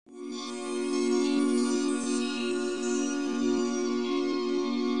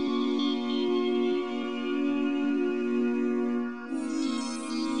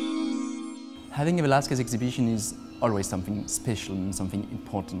Having a Velazquez exhibition is always something special and something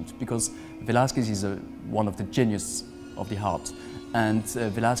important, because Velazquez is one of the genius of the art, and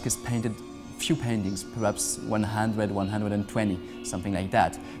Velazquez painted few paintings, perhaps 100, 120, something like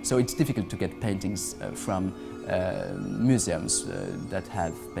that. So it's difficult to get paintings from museums that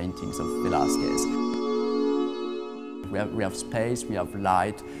have paintings of Velazquez. We have space, we have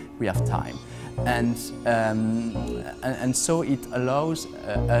light, we have time. And so it allows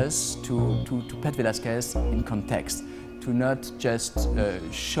us to put Velazquez in context, to not just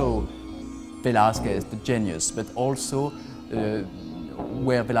show Velazquez, the genius, but also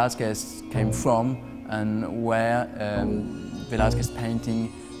where Velazquez came from and where Velazquez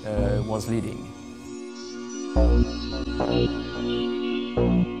painting was leading.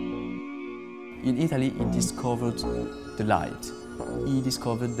 In Italy, he discovered the light, he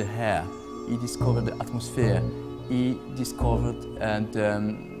discovered the air, he discovered the atmosphere, he discovered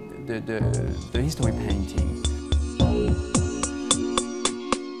the history painting.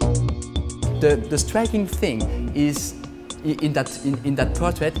 The striking thing is in that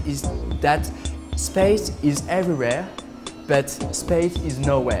portrait is that space is everywhere, but space is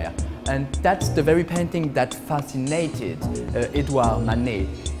nowhere. And that's the very painting that fascinated Edouard Manet.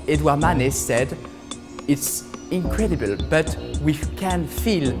 Edouard Manet said, "It's incredible, but we can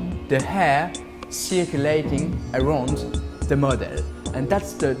feel the air circulating around the model." And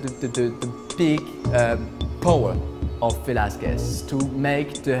that's the big power of Velazquez, to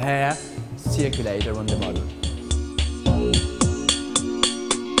make the air circulate around the model.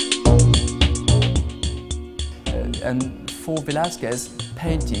 And for Velazquez,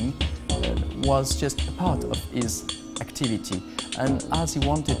 painting was just a part of his activity. And as he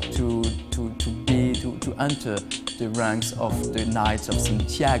wanted to enter the ranks of the Knights of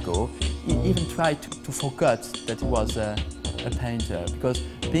Santiago, he even tried to forget that he was a painter, because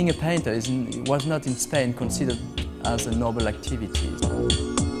being a painter was not in Spain considered as a noble activity.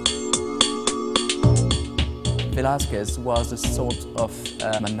 Velazquez was a sort of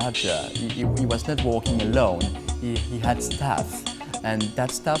manager. He was not working alone. He had staff, and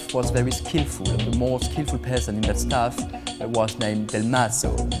that staff was very skillful. The more skillful person in that staff was named Del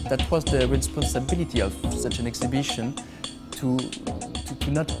Mazo. That was the responsibility of such an exhibition, to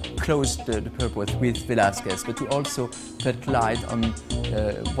not close the purpose with Velazquez, but to also put light on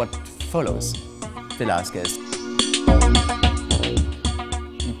what follows Velazquez.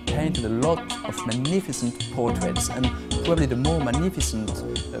 He painted a lot of magnificent portraits, and probably the more magnificent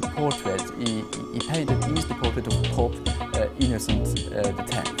portrait he painted is the portrait of Pope Innocent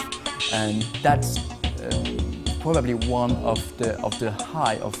X, and that's probably one of the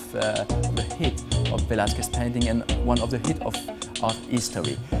hit of Velazquez painting, and one of the hit of art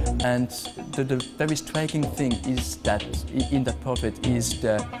history. And the very striking thing is that in that portrait is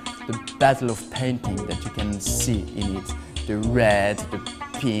the battle of painting that you can see in it. The red, the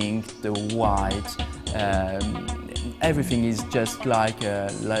pink, the white, everything is just like a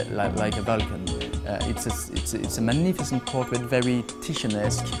Vulcan. It's a magnificent portrait, very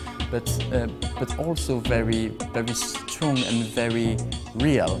Titianesque, but also very strong and very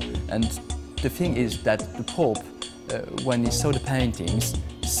real. And the thing is that the Pope, when he saw the paintings,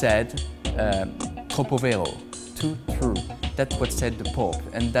 said "troppo vero," too true. That's what said the Pope,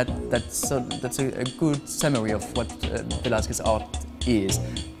 and that's a good summary of what Velazquez art is.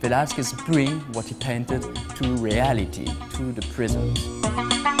 Velazquez brings what he painted to reality, to the present.